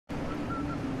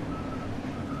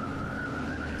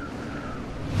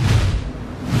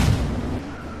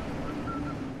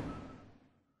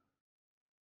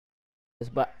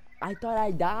But I thought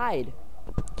I died.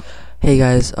 Hey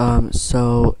guys, we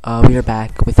are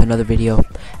back with another video,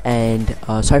 and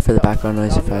sorry for the background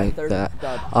noise if I that.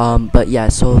 But yeah,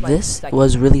 so this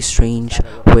was really strange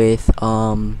with all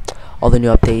the new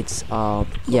updates.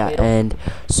 Yeah, and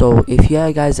so if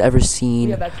you guys ever seen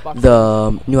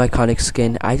the new iconic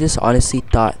skin, I just honestly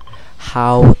thought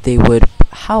how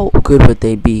good would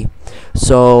they be?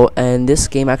 So, and this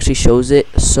game actually shows it.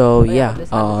 So yeah,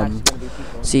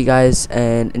 see you guys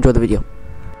and enjoy the video.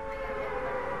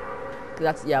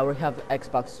 That's we have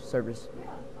Xbox servers.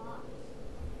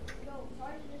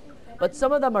 But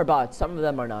some of them are bots, some of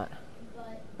them are not.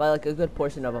 But like a good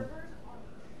portion of them.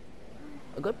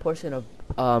 A good portion of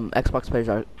Xbox players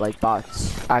are like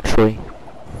bots, actually.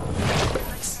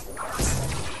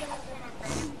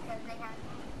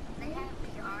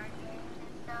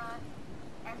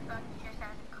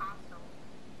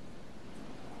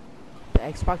 The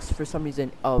Xbox, for some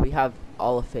reason, we have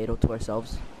all of Fatal to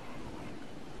ourselves.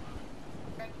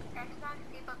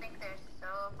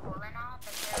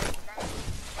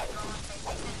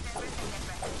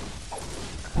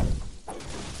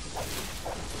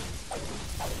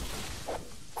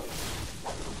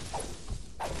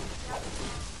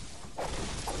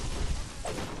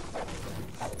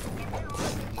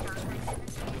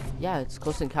 Yeah, it's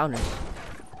close encounters.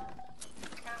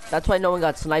 That's why no one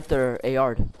got sniped or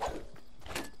AR'd.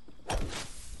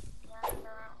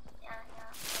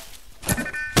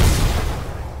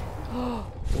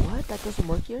 What? That doesn't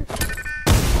work here?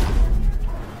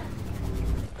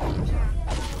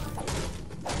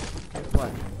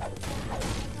 What?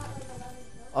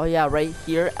 Oh yeah, right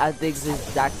here at the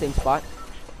exact same spot.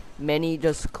 Manny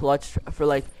just clutched for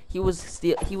like he was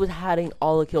having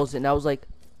all the kills, and I was like,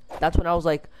 that's when I was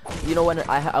like, you know when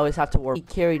I always have to work. He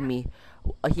carried me.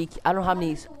 I don't know how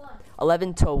many.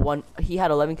 11 to 1. He had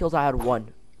 11 kills. I had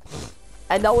 1.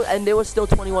 And there was still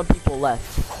 21 people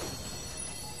left.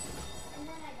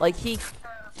 Like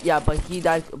yeah, but he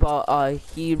died. But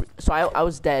so I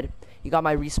was dead. He got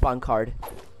my respawn card.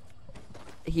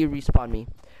 He respawned me.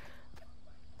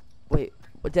 Wait,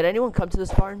 did anyone come to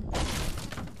this barn?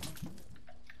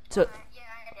 Yeah,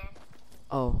 I did.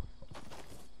 Oh.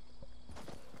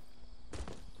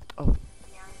 Oh.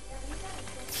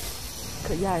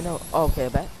 Yeah, I know. Oh, okay, I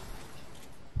bet.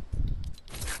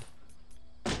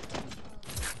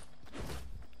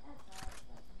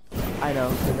 I know,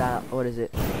 cause that, what is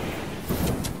it?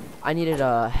 I needed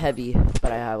a heavy,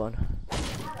 but I have one.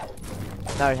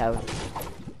 Now I have one.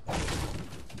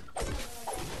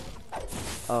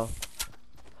 Oh.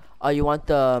 Oh, you want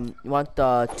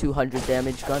the 200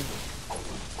 damage gun?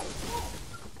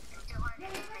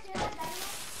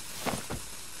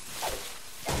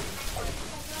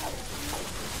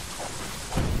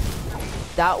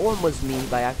 That one was me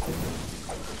by accident.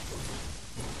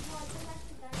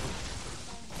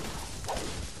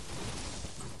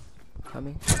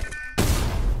 Coming.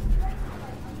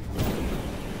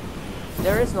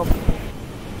 There is no people.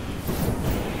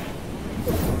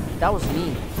 That was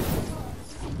me.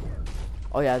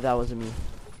 Oh yeah, that wasn't me.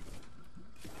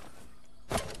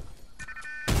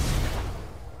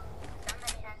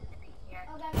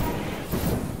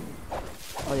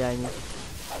 Oh yeah, I need.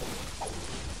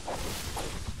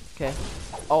 Okay.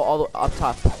 Oh, all the up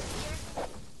top.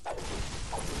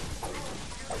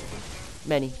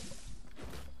 Many.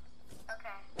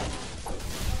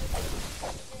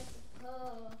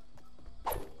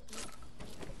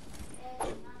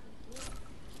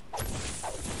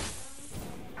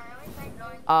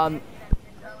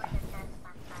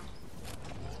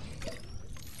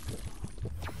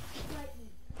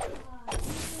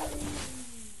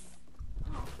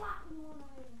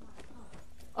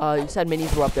 You said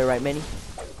minis were up there, right? Many?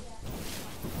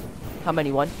 How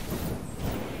many? One?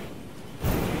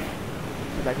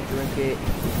 If I can drink it.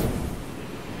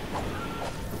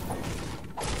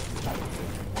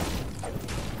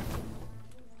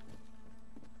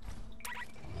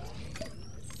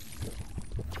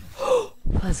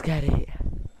 Let's get it.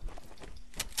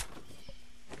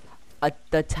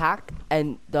 The attack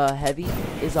and the heavy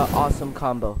is an awesome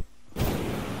combo.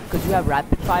 Cause you have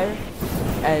rapid fire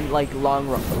and like long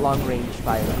range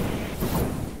fire.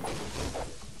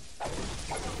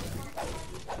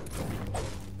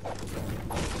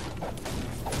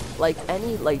 Like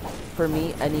for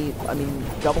me I mean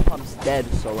double pump's dead,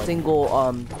 so like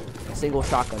single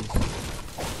shotguns.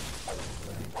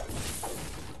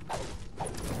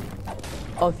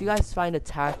 Oh, if you guys find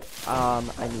attack,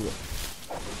 I need it.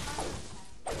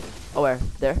 Oh, where?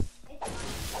 There?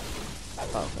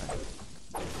 Oh, okay.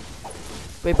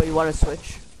 Wait, but you want to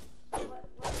switch?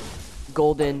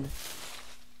 Golden.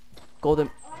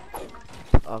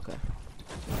 Okay.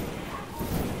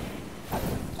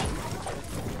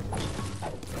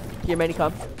 Here, Manny,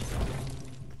 come.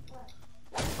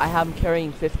 I have him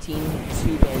carrying 15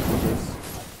 2 bandages.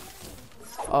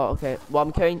 Oh, okay. Well,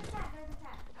 I'm carrying.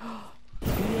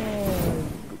 Yeah.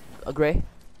 A gray,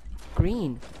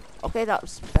 green. Okay, that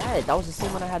was bad. That was the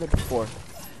same one I had it before.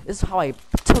 This is how I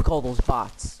took all those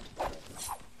bots.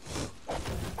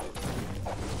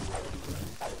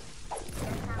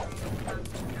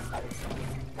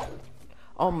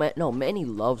 Oh man, no, Manny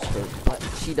loves her, but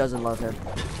she doesn't love him.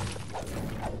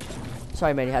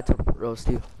 Sorry, Manny, I had to roast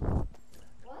you.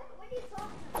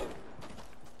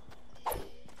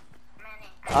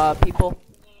 People.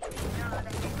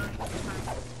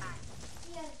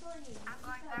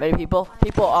 Many people.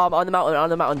 People, on the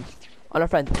mountain, on our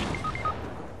friend.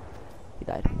 He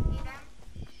died.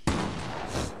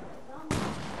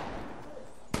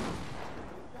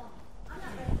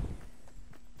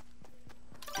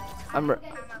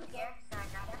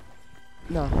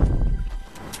 No.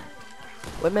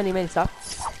 Wait, Manny, stop.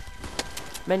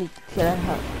 Manny, can I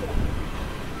help?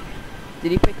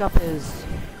 Did he pick up his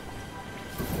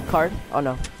card? Oh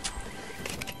no.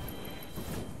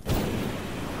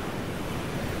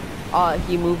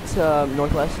 He moved to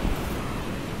northwest.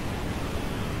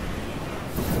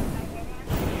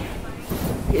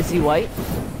 Is he white?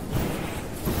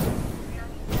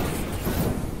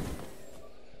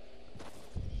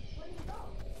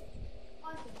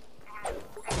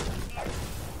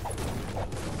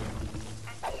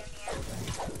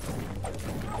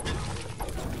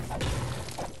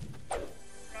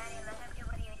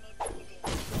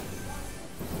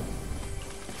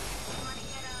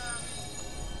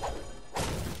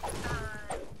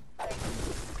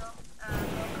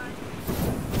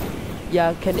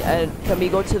 Yeah, can we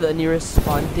go to the nearest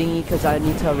spawn thingy? Cause I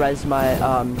need to res my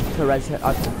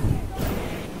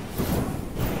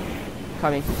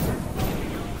coming.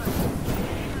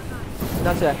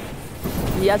 Not today.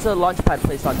 He has a launch pad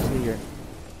placed onto here.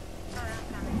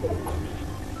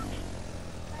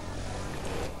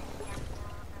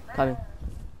 Coming.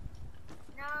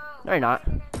 No, you're not.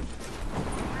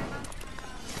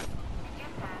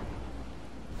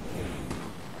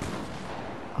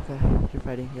 Okay, you're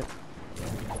fighting. Yep.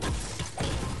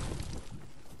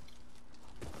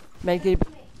 Man,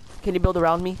 can you build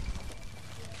around me?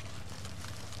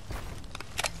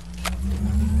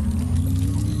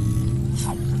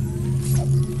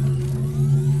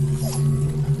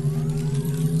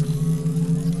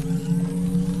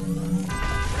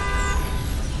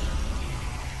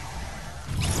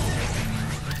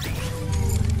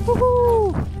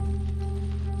 Woohoo!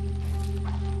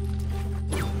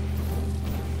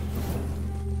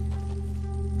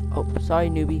 Oh, sorry,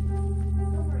 newbie.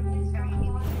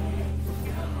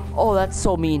 Oh, that's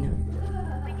so mean.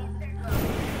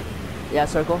 Yeah,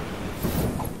 circle.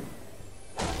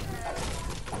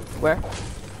 Where?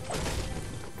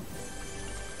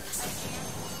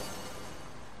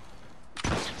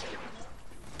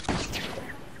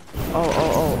 Oh.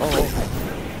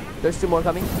 There's 2 more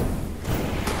coming.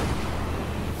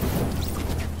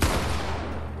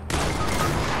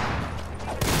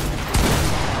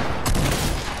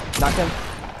 Knock him.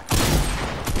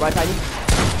 Right, Tiny.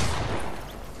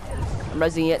 I'm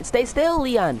resing it. Stay still,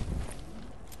 Leon.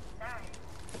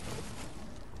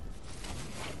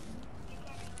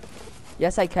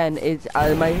 Yes, I can. It's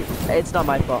not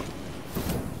my fault.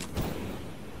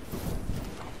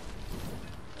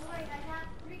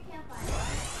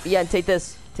 Yeah, take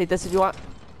this. Take this if you want.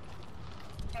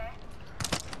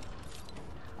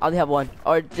 I only have 1.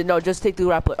 Or no, just take the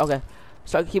grappler. Okay.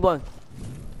 Start. Keep going.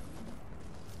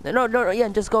 No, yeah,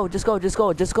 just go,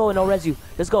 and I'll res you.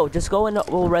 Just go, and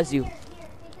we'll res you.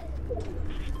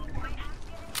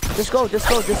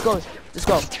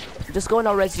 Just go, and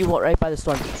I'll res you right by the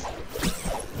storm.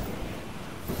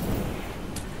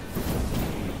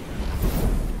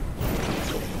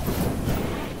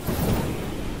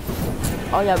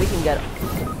 Oh yeah, we can get it.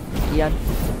 Ian.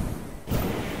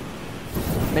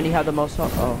 Then you have the most.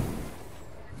 Oh.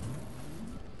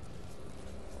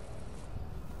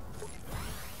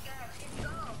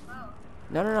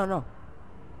 No.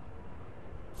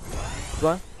 Go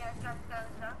on.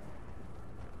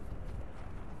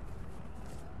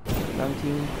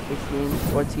 17, 16,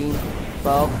 14,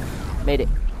 12. Made it.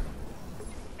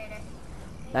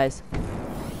 Nice.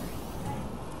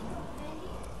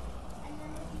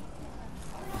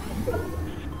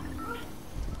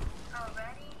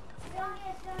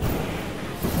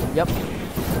 Yep.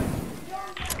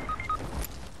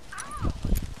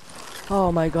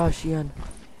 Oh my gosh, Ian.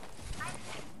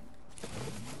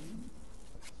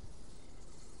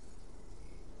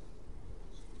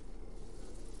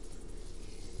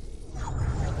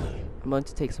 going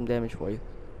to take some damage for you.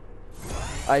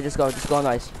 Alright, just go on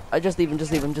ice. Just leave him,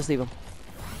 just leave him, just leave him.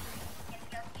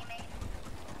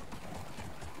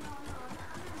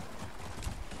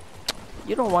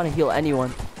 You don't want to heal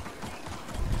anyone.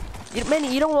 You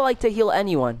don't like to heal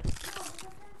anyone.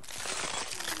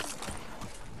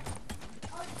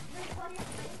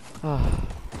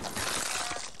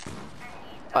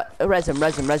 Res him.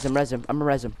 I'm gonna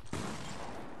res him.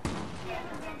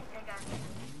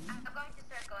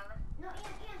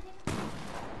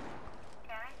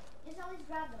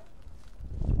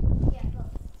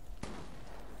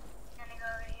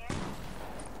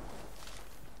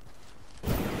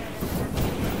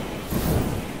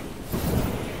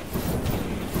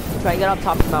 Try and get up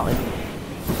top of the mountain.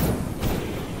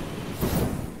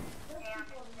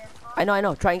 I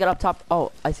know. Try and get up top.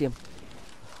 Oh, I see him.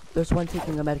 There's one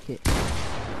taking a medikit.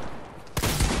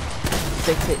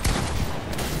 6 hit.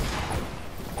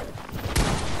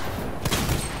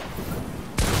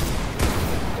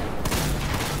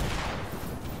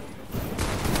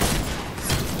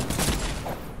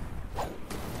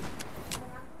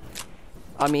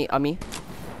 On me.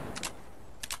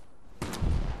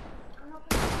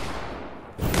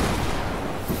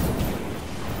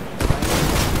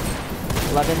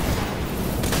 11.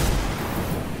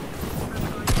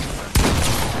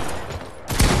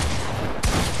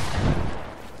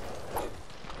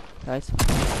 Nice.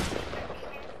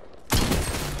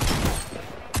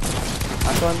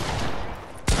 Last one.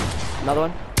 Another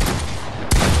one.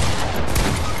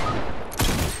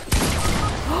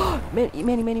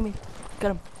 Manny.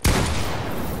 Get him.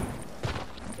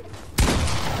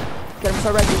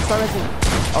 Start resing.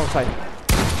 Oh, sorry.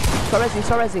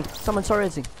 Start resing. Someone start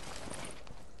resing.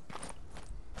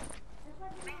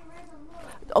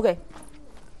 Okay.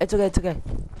 It's okay.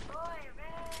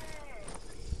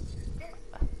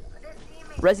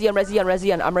 Resi. I'm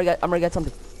gonna get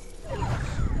something.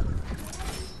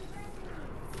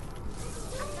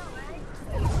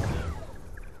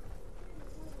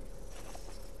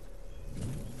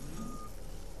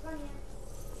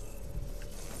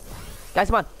 Guys,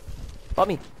 come on. Follow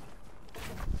me.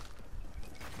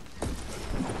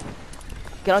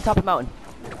 Get on top of the mountain.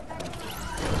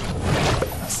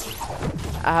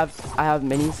 I have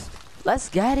minis. Let's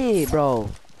get it, bro.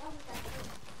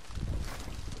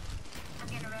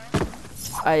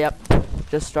 Yep.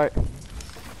 Just start.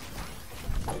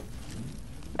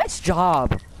 Nice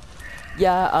job.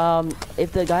 Yeah.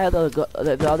 If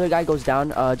the other guy goes down,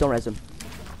 don't res him.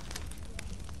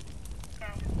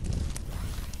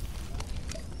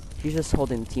 He's just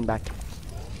holding the team back.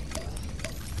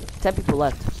 10 people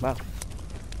left. Wow.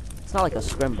 It's not like a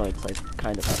scrim, but it's like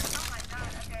kind of.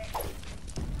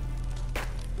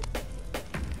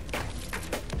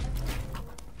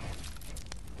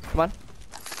 Come on.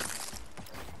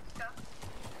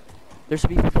 There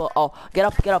should be people. Oh, get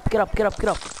up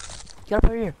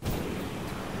over here.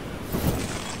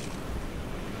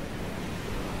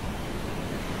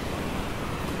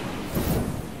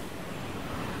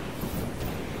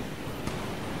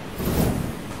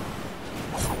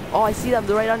 Oh, I see them.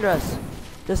 They're right under us.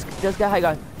 Just get high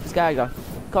ground.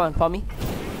 Come on, follow me.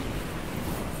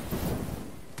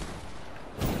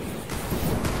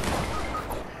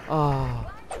 Oh.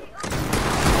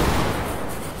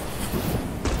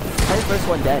 I think first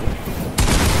one dead.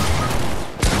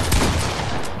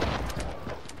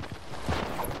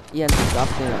 Ian, stop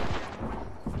doing that.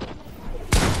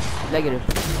 Negative.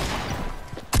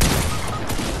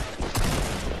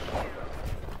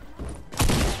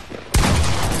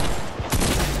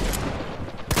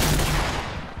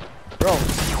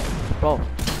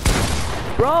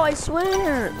 Bro, I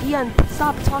swear! Ian,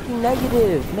 stop talking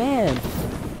negative, man.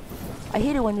 I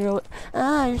hate it when you're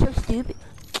so stupid.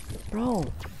 Bro,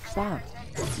 stop.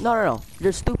 No.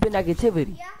 You're stupid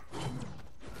negativity. Yeah.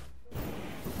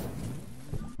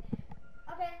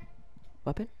 Okay.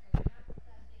 Weapon?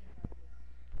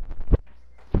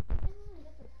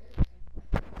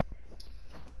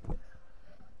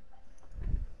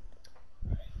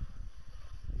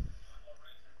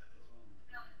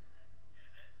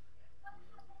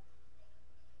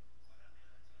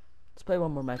 Let's play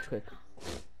one more match quick.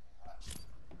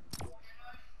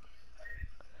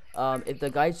 If the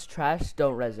guy's trash,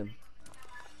 don't res him.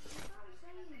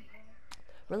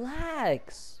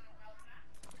 Relax.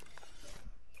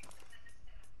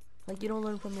 Like, you don't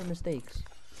learn from your mistakes.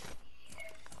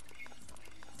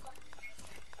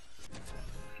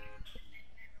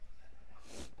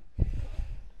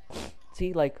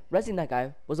 See, like, resing that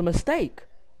guy was a mistake.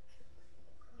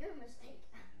 You're a mistake.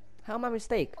 How am I a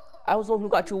mistake? I was the one who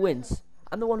got you wins.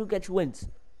 I'm the one who gets you wins.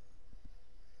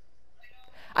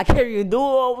 I carry you in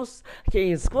duos. I carry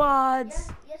you in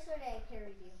squads. Yesterday I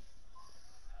carried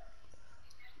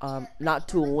you. Not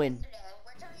to win.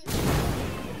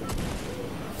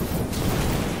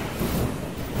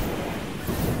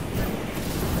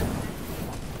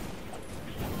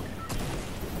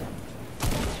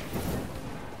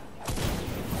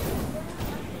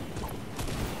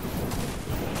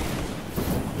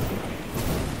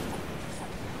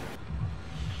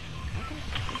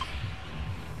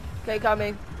 Okay,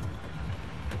 coming.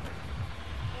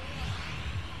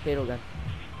 Fatal gun.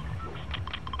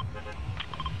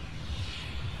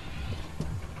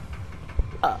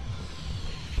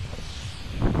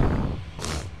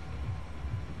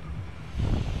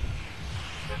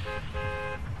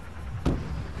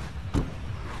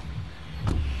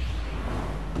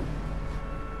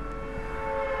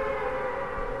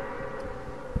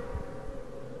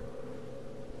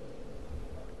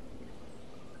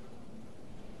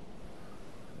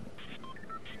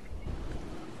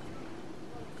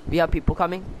 We have people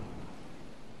coming.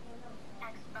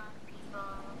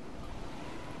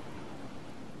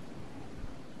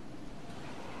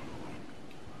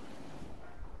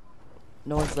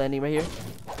 No one's landing right here.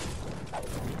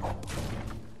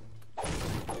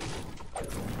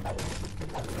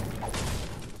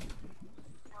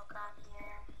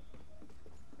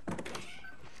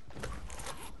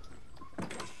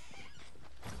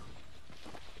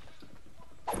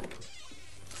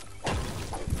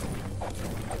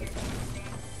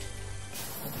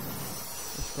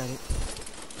 Got it.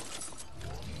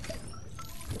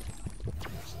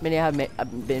 Many I have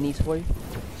minis for you.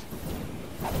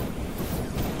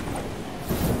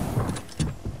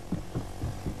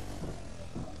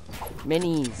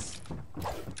 Minis.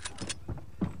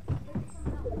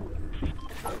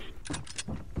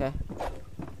 Okay.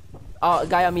 Oh, a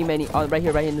guy on me, mini. Oh, right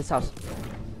here in this house.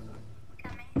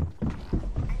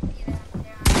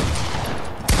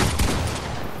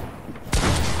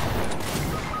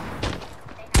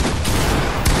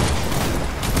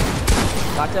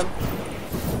 Got him.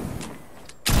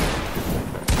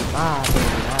 Ah, baby,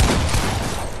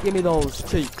 ah. Give me those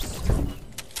cheeks.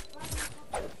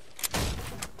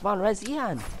 Come on, Rez,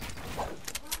 Ian.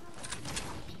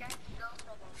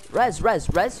 Rez,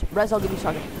 I'll give you a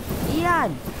shotgun.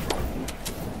 Ian!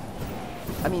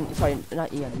 I mean, sorry,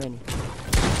 not Ian, Manny.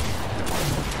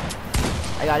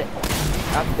 I got it.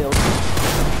 Got the build.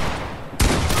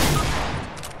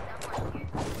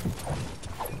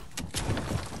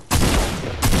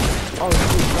 Oh,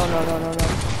 shoot. No.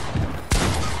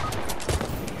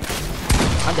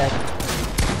 I'm dead.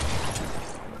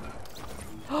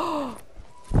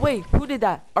 Wait, who did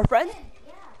that? Our friend?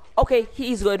 Okay,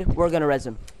 he's good. We're gonna res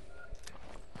him.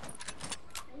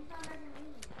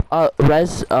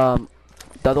 Res, the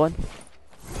other one.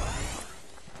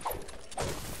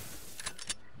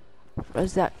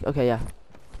 Res that? Okay, yeah.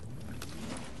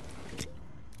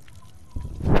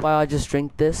 Wow, I just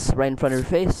drink this right in front of your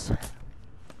face.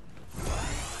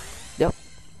 Yep.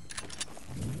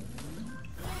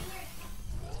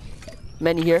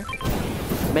 Many here.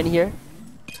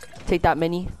 Take that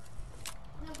mini.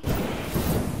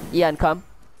 Ian, come.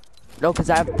 No, because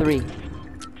I have 3.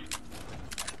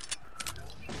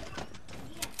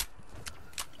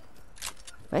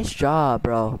 Nice job,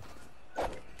 bro.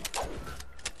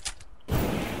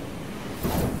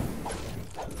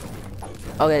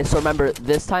 Okay, so remember,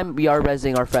 this time we are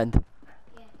resing our friend.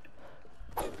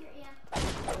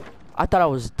 I thought I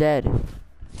was dead.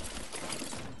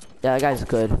 Yeah, that guy's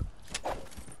good.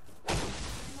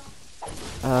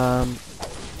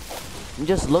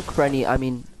 Just look for any. I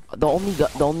mean, the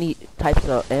only types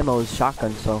of ammo is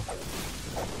shotgun, so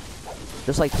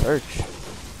just like search.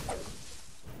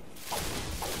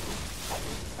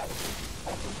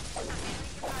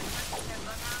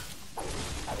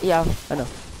 Yeah, I know.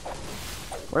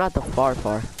 We're not the far.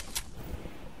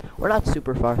 We're not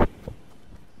super far.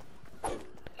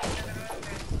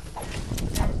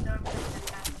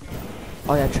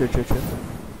 Oh yeah, true.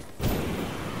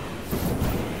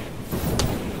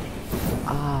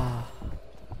 Ah.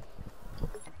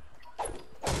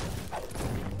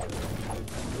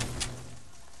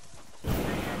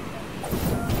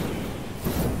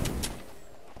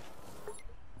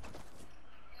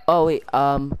 Oh wait,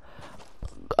 I'm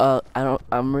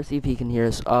gonna see if he can hear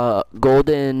us.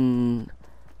 Golden,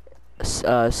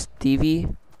 Stevie,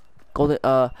 Golden,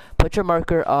 put your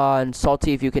marker on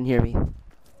Salty if you can hear me.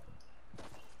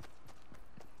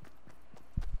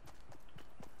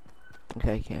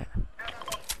 Okay, I can't.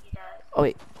 Oh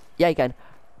wait, yeah, you can.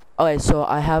 Okay, so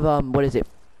I have what is it?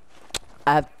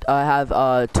 I have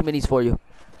 2 minis for you.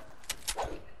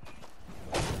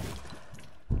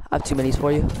 I have 2 minis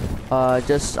for you.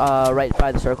 Just right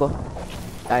by the circle.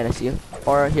 Alright, I see you.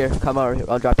 Or here, come over here.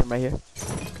 I'll drop him right here.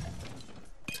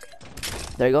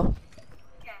 There you go.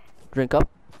 Drink up.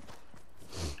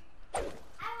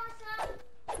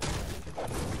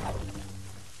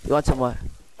 You want some what?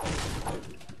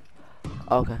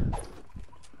 Okay.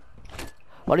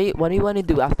 What do you want to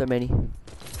do after mini?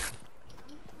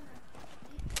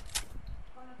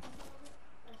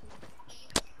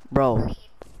 Bro.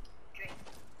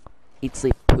 Eat,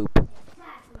 sleep, poop.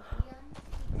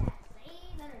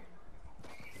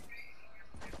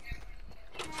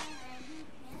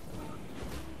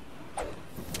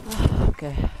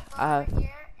 Okay.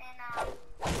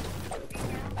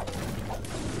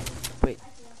 Wait.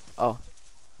 Oh.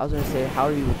 I was gonna say, how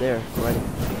are you there already?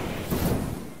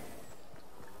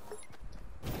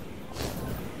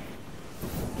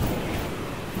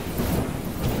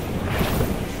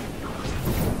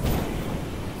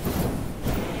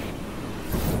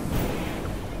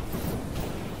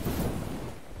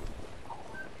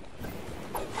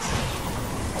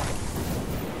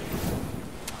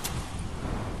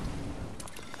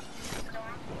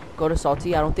 Go to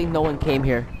Salty. I don't think no one came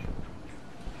here.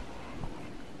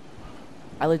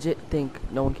 I legit think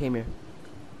no one came here.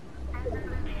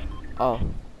 Oh.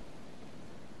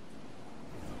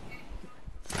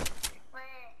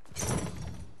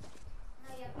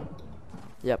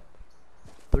 Yep.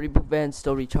 3 boot vans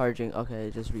still recharging. Okay,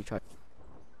 just recharge.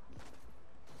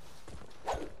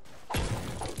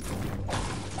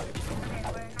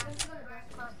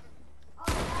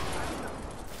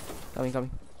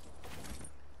 Coming.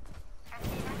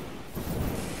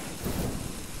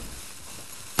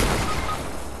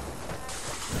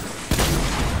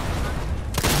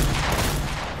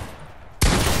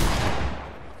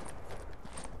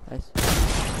 Nice.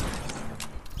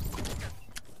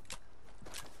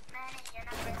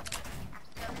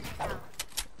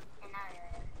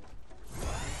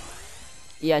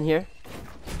 Ian here.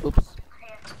 Oops.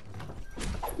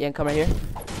 Ian, come right here.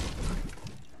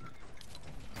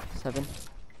 7.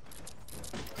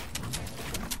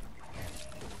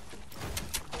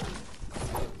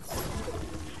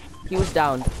 He was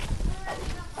down.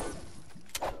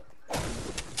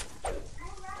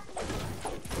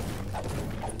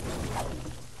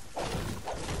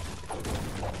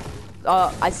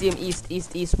 I see him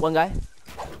east, one guy.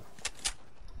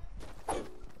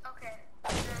 Okay.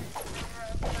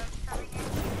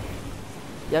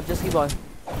 Yep, just keep going.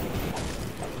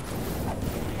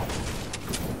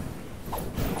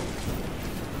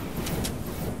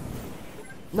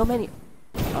 No many.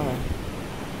 Oh.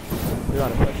 We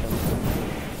gotta push him.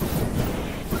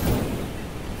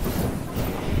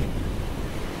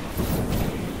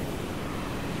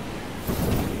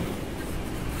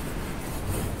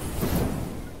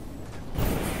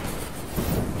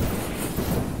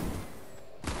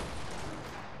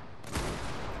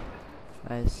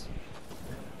 Nice.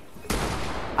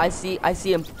 I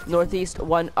see him northeast.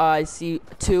 1. I see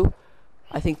 2.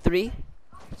 I think 3.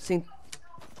 Seeing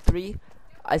 3.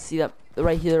 I see them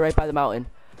right here, right by the mountain,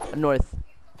 north.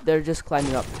 They're just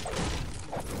climbing up.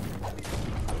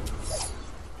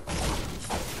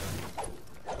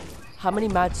 How many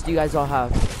mats do you guys all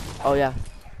have? Oh yeah.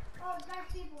 Oh,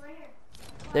 there's people right here.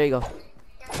 There you go.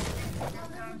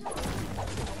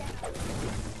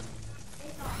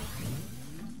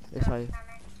 They saw you.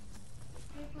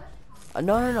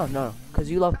 No. Cause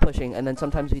you love pushing, and then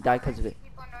sometimes we die because of it.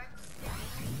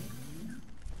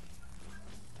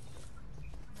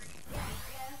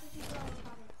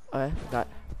 Okay, got.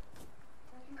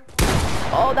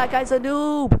 Oh, that guy's a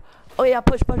noob. Oh yeah,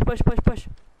 push. You want push?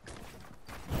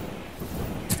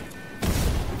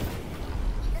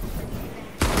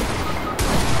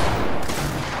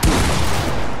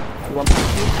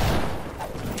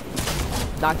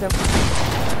 Knocked him.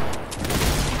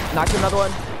 Knocked another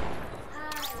one.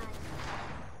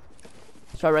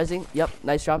 Start resing. Yep,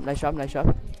 nice job.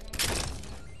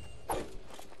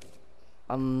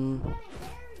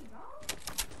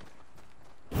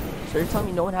 So you're telling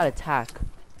me no one had attack?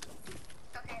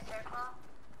 Okay, circle.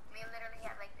 We literally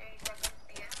have like 30 seconds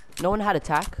to get. No one had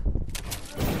attack?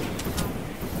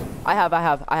 I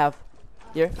have.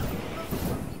 Here.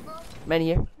 Many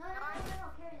here.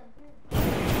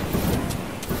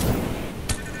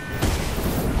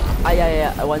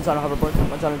 Yeah. One's on a hoverboard.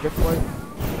 One's on a driftboard.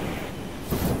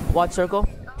 Watch circle.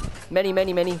 Many.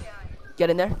 Get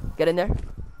in there.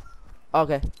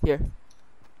 Okay, here.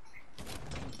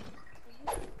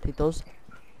 Take those.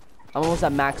 I'm almost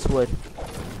at max wood.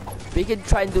 We can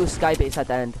try and do a sky base at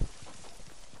the end. Over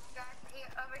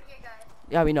here, guys.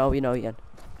 Yeah, we know, Ian.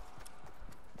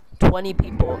 20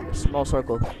 people, small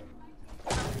circle.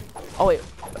 Oh wait,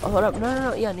 hold up.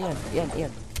 No, Ian.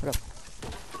 Hold up.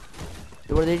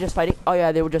 Were they just fighting? Oh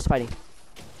yeah, they were just fighting.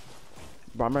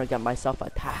 Bro, I'm gonna get myself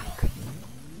attack.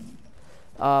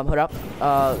 Hold up.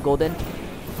 Golden.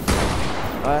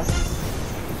 Alright.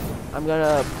 I'm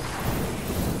gonna.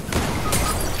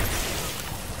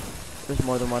 There's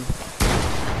more than one.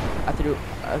 I have to do.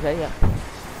 Okay, yeah.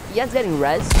 Ian's getting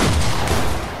res.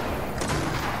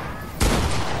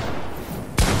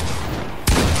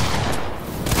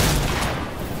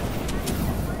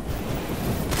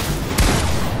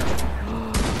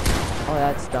 Oh,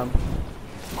 that's dumb.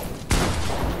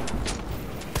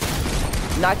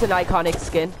 Not an iconic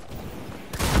skin.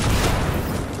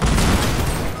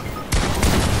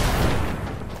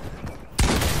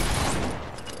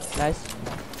 Nice.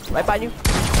 Right behind you.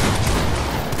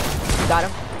 Got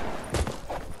him.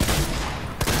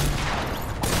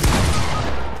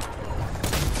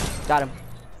 Got him.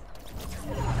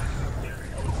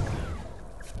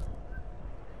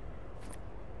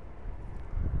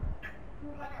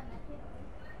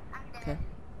 Okay.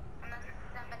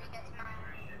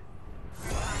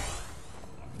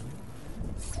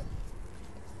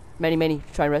 Many.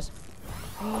 Try and rest.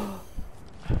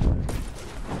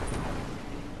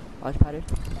 Launch pattern.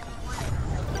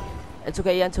 It's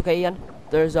okay, Ian.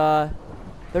 There's a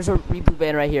reboot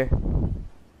van right here.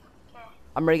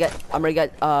 I'm gonna get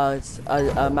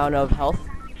amount of health.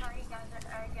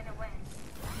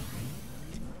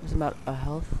 What's the amount of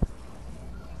health?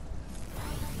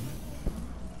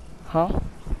 Huh?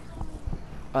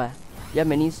 Oh, you have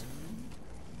minis?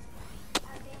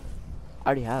 I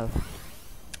already have.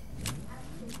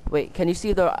 Wait, can you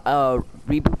see the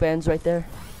reboot vans right there?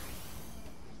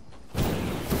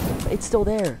 It's still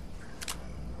there.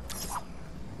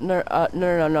 No.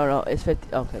 It's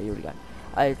 50. Okay, you already got it.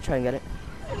 I try and get it.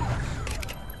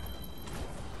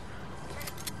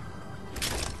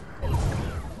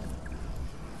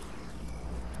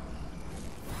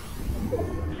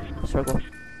 Circle.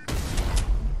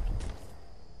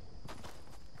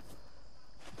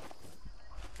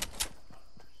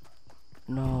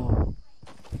 No.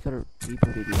 We gotta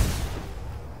reboot it.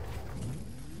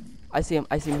 I see him.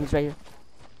 He's right here.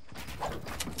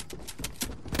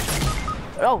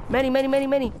 Oh, many,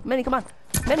 come on.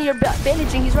 Manny, you're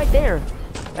bandaging, he's right there.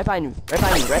 Right behind you.